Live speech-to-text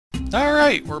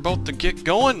Alright, we're about to get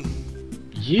going.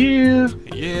 Yeah.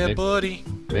 Yeah, maybe, buddy.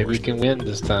 Maybe we can win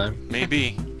this time.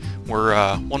 Maybe. We're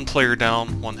one player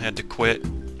down, one had to quit.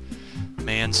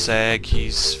 Man Sag,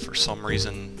 he's for some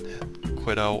reason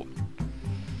quit out.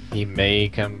 He may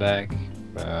come back,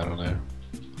 but I don't know.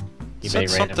 He may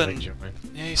randomly join.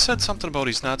 Yeah, he said something about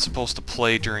he's not supposed to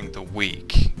play during the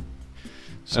week.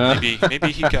 So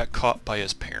maybe he got caught by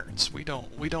his parents. We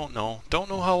don't know. Don't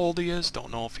know how old he is.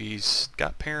 Don't know if he's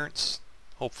got parents.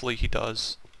 Hopefully he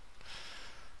does.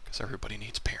 Because everybody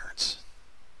needs parents.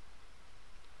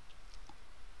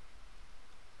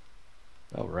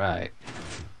 All right.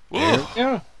 Ooh. There we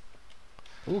go.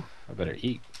 Ooh, I better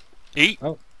eat. Eat?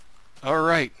 Oh. All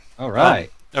right. All right.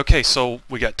 Okay, so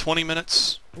we got 20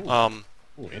 minutes. Ooh.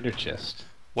 Ooh, ender chest.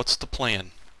 What's the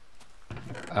plan?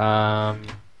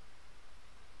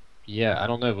 Yeah, I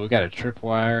don't know, but we got a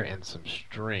tripwire and some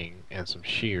string and some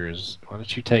shears. Why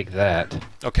don't you take that?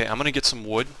 Okay, I'm gonna get some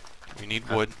wood. We need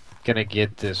wood. Gonna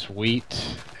get this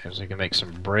wheat, as we can make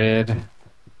some bread.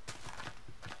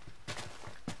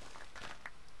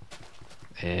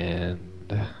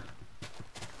 And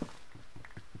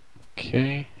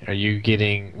okay, are you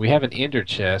getting? We have an ender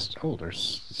chest. Oh,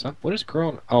 there's some. What is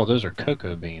growing? Oh, those are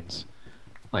cocoa beans.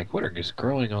 Like, what are just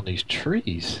growing on these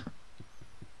trees?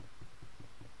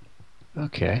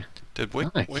 Okay. Did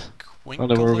nice. Wink I don't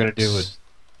know what we're gonna do with.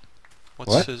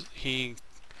 What's his?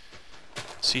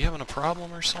 Is he having a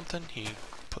problem or something? He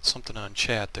put something on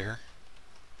chat there.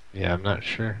 Yeah, I'm not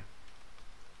sure.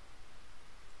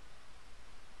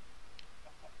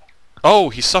 Oh,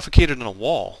 he's suffocated in a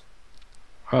wall.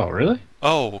 Oh, really?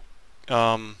 Oh,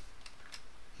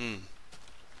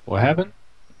 What happened?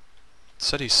 It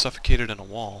said he's suffocated in a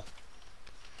wall.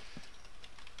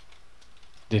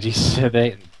 Did he say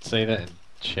that in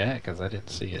chat? Because I didn't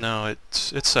see it. No, it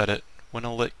said it.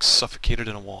 Winolick suffocated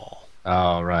in a wall.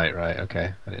 Oh, right,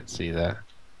 okay. I didn't see that.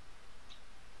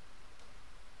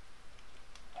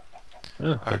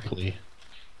 Oh, hopefully.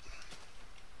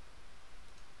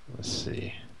 Let's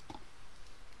see.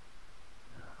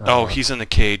 Oh, he's in the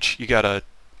cage. You're gonna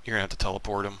have to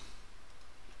teleport him.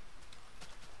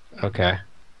 Okay.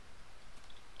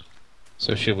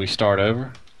 So should we start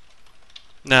over?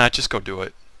 Nah, just go do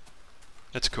it.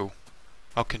 It's cool.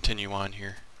 I'll continue on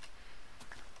here.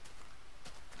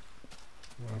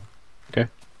 Okay.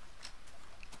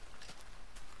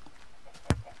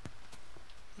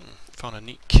 Found a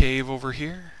neat cave over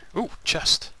here. Ooh,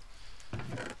 chest.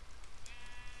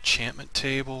 Enchantment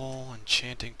table,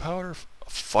 enchanting powder, a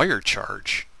fire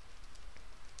charge.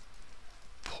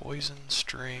 Poison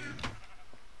string.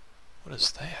 What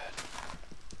is that?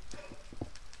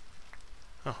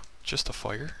 Oh, just a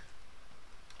fire.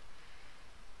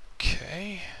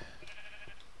 Okay.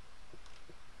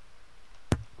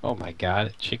 Oh my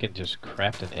god, chicken just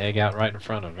crapped an egg out right in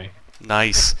front of me.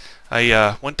 Nice.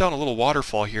 I went down a little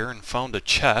waterfall here and found a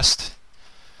chest.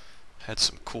 Had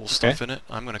some cool stuff in it.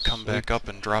 I'm going to come back up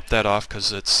and drop that off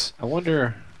because it's I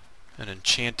wonder an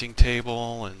enchanting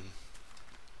table and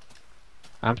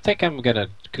I think I'm going to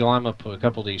climb up a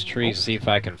couple of these trees and see if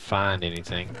I can find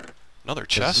anything. Another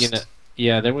chest? You know,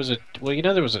 yeah, there was a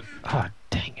there was a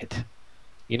dang it.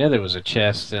 You know there was a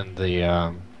chest in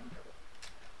the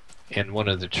in one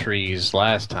of the trees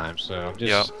last time, so I'm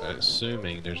just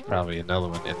assuming there's probably another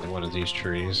one in one of these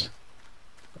trees.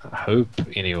 I hope,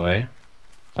 anyway.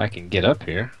 If I can get up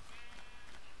here.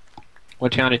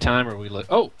 What kind of time are we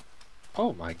oh!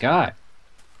 Oh my god!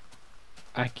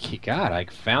 I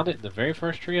found it in the very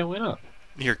first tree I went up.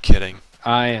 You're kidding.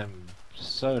 I am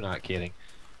so not kidding.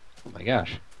 Oh my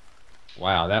gosh.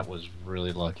 Wow, that was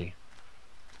really lucky.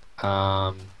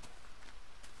 Man,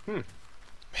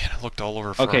 I looked all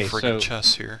over for a friggin'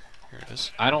 chest here. Here it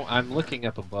is. I'm looking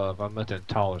up above. I'm at the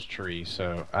tallest tree,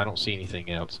 so I don't see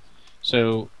anything else.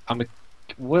 So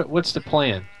what's the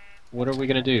plan? What are we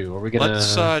gonna do? Are we gonna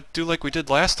Let's do like we did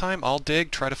last time. I'll dig,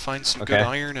 try to find some good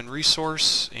iron and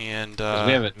resource, and 'cause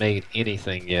we haven't made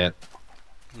anything yet.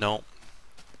 No.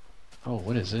 Oh,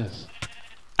 what is this?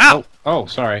 Ow! Oh,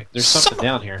 sorry. There's something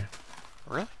down here.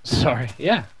 Really? Sorry.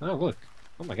 Yeah. Oh, look.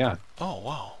 Oh my god. Oh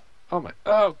wow.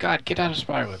 Oh god, get out of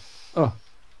spiderweb.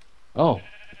 Oh,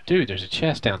 dude, there's a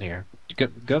chest down here.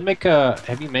 Go make a.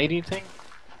 Have you made anything?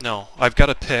 No, I've got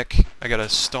a pick. I got a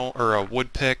stone or a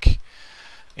wood pick,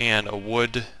 and a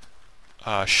wood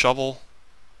shovel.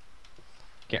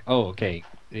 Yeah. Oh, okay.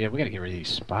 Yeah, we gotta get rid of these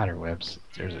spider webs.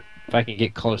 If I can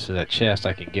get close to that chest,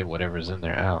 I can get whatever's in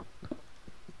there out.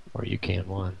 Or you can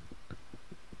one.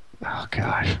 Oh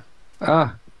gosh.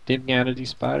 Didn't get out of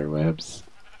these spider webs.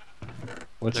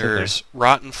 What's There's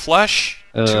rotten flesh,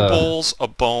 2 bowls, a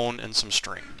bone, and some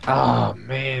string. Oh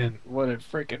man, what a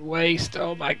freaking waste!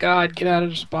 Oh my God, get out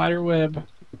of the spider web!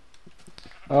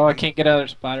 Oh, I can't get out of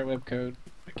the spider web code.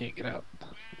 I can't get out.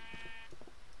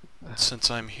 Since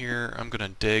I'm here, I'm gonna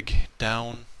dig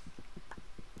down.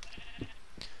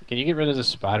 Can you get rid of the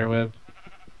spider web?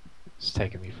 It's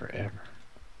taking me forever.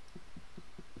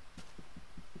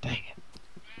 Dang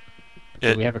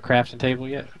it. Do we have a crafting table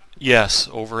yet? Yes,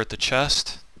 over at the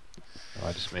chest. Oh,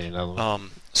 I just made another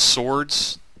one.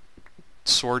 Swords.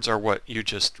 Swords are what you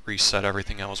just reset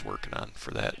everything I was working on for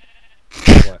that.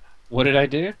 What did I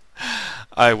do?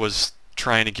 I was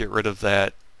trying to get rid of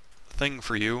that thing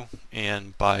for you,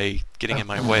 and by getting in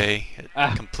my way, it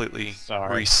completely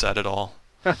reset it all.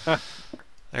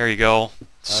 There you go.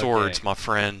 Swords, okay. My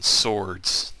friend.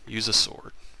 Swords. Use a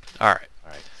sword. Alright.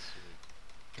 Alright.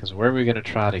 Because where are we going to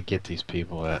try to get these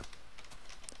people at?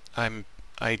 I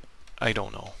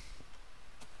don't know.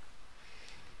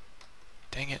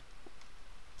 Dang it.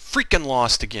 Freaking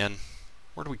lost again.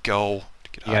 Where do we go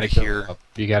to get out of here?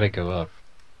 You gotta go up.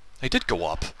 I did go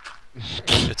up.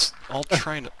 It's all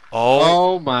trying to...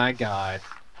 Oh my God.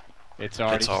 It's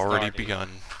already begun.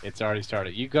 It's already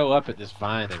started. You go up at this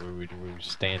vine that we were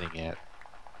standing at.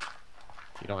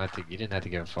 You don't have to. You didn't have to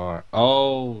go far.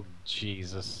 Oh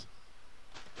Jesus.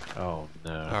 Oh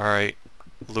no. All right,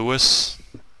 Lewis.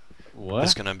 What?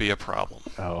 It's gonna be a problem.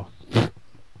 Oh.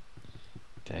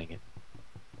 Dang it.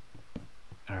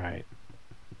 All right.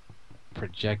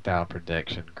 Projectile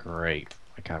protection. Great.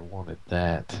 Like I wanted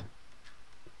that.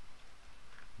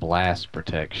 Blast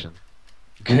protection.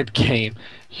 Good game.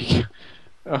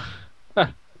 Oh.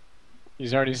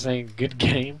 He's already saying good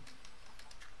game.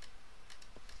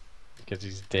 Because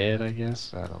he's dead, I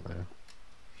guess? I don't know.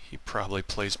 He probably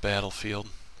plays Battlefield.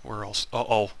 Where else?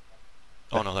 Oh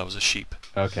no, that was a sheep.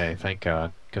 Okay, thank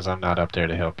God. Because I'm not up there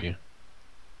to help you.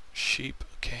 Sheep.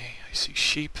 Okay, I see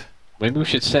sheep. Maybe we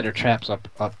should set our traps up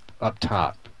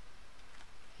top.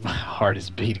 My heart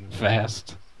is beating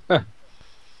fast.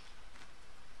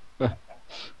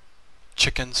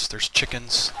 Chickens. There's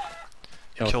chickens.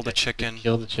 Kill the chicken.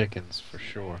 Kill the chickens, for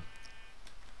sure.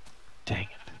 Dang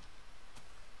it.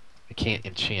 I can't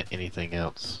enchant anything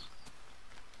else.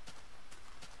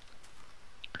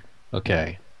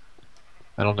 Okay.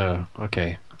 I don't know.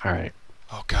 Okay. Alright.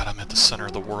 Oh God, I'm at the center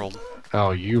of the world.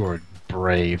 Oh, you are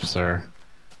brave, sir.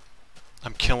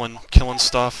 I'm killing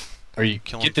stuff. Are you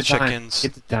killing the chickens?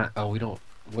 Get the oh, we don't.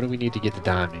 What do we need to get the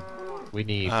diamond? We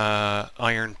need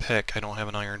iron pick. I don't have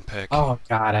an iron pick. Oh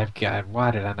God,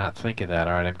 why did I not think of that?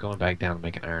 All right, I'm going back down to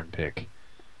make an iron pick.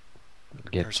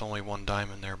 There's only 1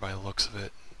 diamond there by the looks of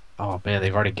it. Oh man,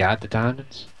 they've already got the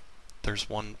diamonds. There's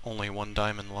only 1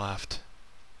 diamond left.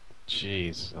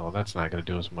 Jeez, oh that's not gonna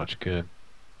do us much good.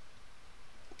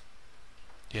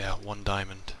 Yeah, 1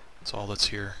 diamond. That's all that's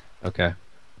here. Okay.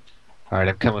 All right,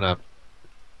 I'm coming up.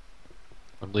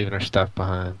 I'm leaving our stuff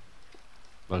behind.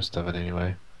 Most of it,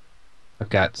 anyway. I've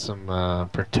got some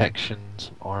protection,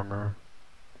 some armor,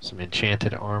 some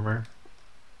enchanted armor.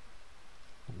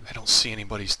 I don't see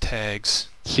anybody's tags.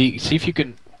 See if you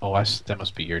can. Oh, that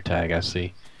must be your tag. I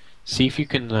see. See if you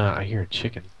can. I hear a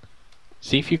chicken.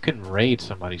 See if you can raid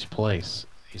somebody's place.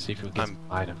 You see if you can get some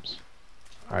items.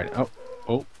 All right.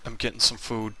 Oh. I'm getting some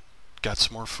food. Got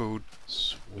some more food.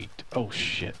 Sweet. Oh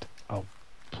shit. Oh,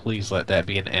 please let that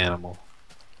be an animal.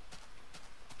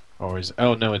 Or is...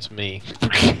 Oh, no, it's me.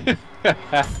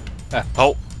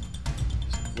 Oh!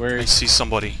 Where I see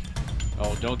somebody.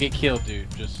 Oh, don't get killed, dude.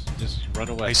 Just run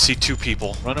away. I see 2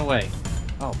 people. Run away.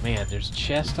 Oh, man, there's a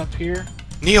chest up here.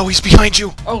 Neo, he's behind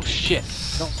you! Oh, shit.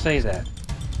 Don't say that.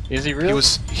 Is he real?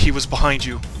 He was behind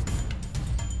you.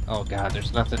 Oh, God,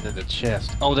 there's nothing in the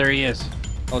chest. Oh, there he is.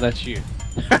 Oh, that's you.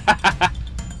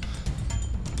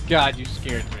 God, you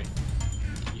scared me.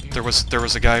 There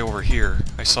was a guy over here.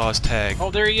 I saw his tag. Oh,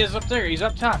 there he is up there. He's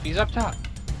up top. He's up top.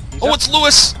 It's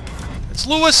Lewis! It's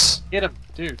Lewis! Get him,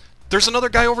 dude. There's another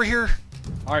guy over here.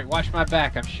 All right, watch my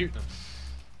back. I'm shooting him.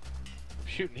 I'm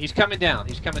shooting. He's coming down.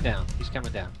 He's coming down. He's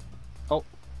coming down. Oh,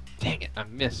 dang it. I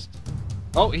missed.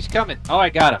 Oh, he's coming. Oh, I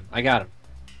got him. I got him.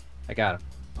 I got him.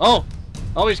 Oh,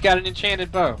 he's got an enchanted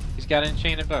bow. He's got an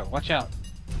enchanted bow. Watch out.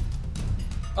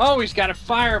 Oh, he's got a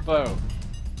fire bow.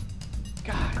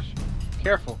 Gosh.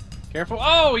 Careful. Careful.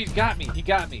 Oh, he's got me. He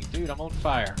got me. Dude, I'm on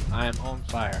fire. I am on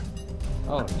fire.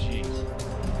 Oh, jeez.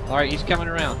 Alright, he's coming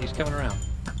around. He's coming around.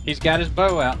 He's got his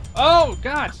bow out. Oh,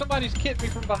 God. Somebody's hit me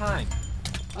from behind.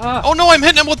 Oh, no, I'm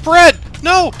hitting him with bread.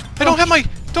 No, I don't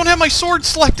have my sword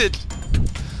selected.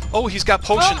 Oh, he's got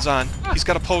potions on. He's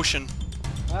got a potion.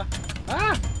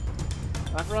 I'm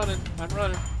running. I'm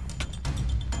running.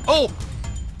 Oh!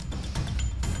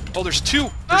 Oh, there's two!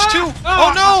 There's two!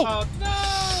 Oh no! Oh no!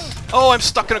 Oh, I'm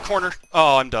stuck in a corner.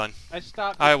 Oh, I'm done. I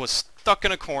stopped. I was stuck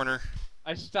in a corner.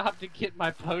 I stopped to get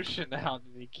my potion out,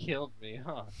 and he killed me.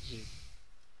 Oh, jeez.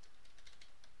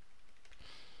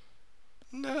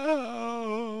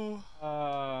 No.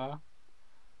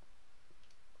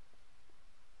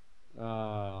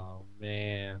 Oh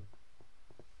man.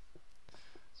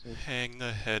 Hang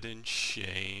the head in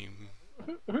shame.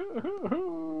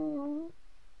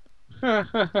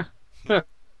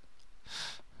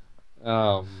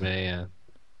 Oh man.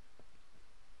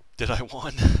 Did I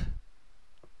won?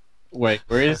 Wait,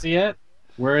 where is he at?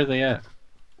 Where are they at?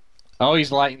 Oh,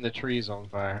 he's lighting the trees on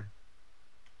fire.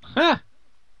 Huh!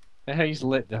 He's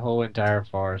lit the whole entire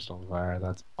forest on fire.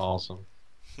 That's awesome.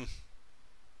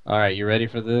 Alright, you ready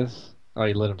for this? Oh,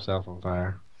 he lit himself on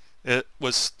fire.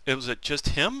 Was it just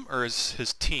him or is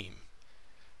his team?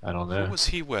 I don't know. Who was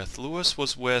he with? Lewis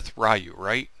was with Ryu,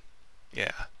 right?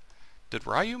 Yeah. Did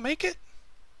Ryu make it?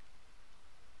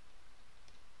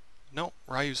 No,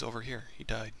 Ryu's over here. He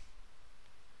died.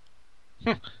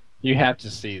 You have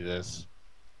to see this.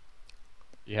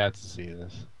 You have to see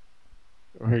this.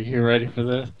 Are you ready for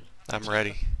this? I'm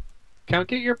ready. Come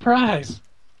get your prize.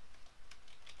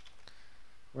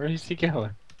 Where is he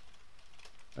going?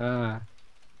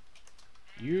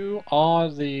 You are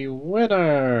the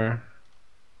winner.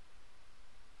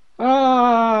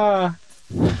 Ah!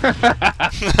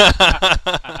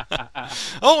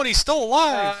 Oh, and he's still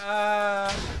alive!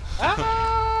 Yeah.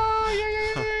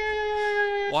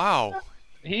 Wow.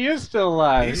 He is still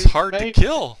alive. He's hard to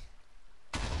kill.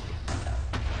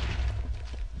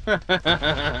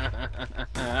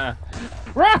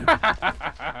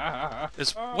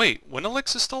 Wait,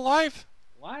 Winelix is still alive?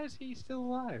 Why is he still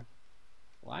alive?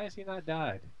 Why has he not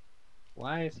died?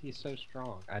 Why is he so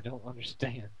strong? I don't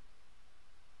understand.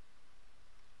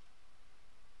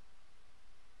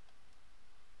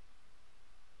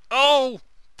 Oh!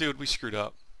 Dude, we screwed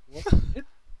up. What?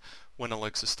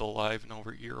 Winelix is still alive, and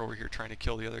you're over here trying to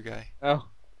kill the other guy. Oh.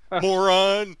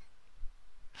 Moron!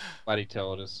 Somebody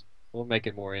told us. We'll make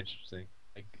it more interesting.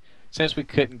 Like, since we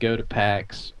couldn't go to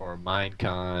PAX or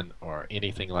Minecon or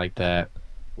anything like that,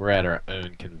 we're at our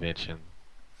own convention.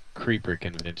 Creeper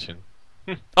convention.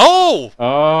 Oh!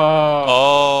 Oh!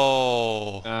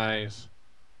 Oh! Nice.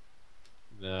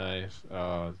 Nice.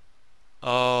 Oh.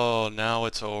 Oh, now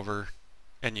it's over.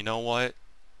 And you know what?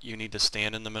 You need to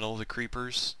stand in the middle of the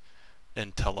creepers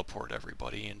and teleport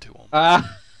everybody into them.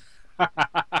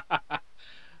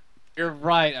 You're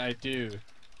right, I do.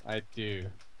 I do.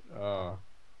 Oh.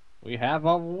 We have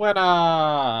a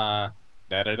winner!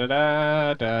 I'm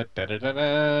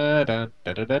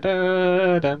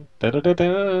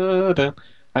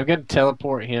gonna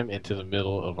teleport him into the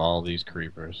middle of all these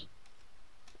creepers.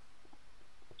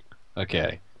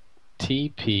 Okay.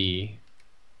 TP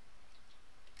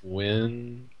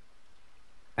Win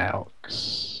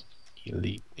Alx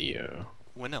Elite Neo.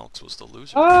 Winelx was the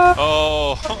loser. Ah!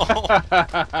 Oh!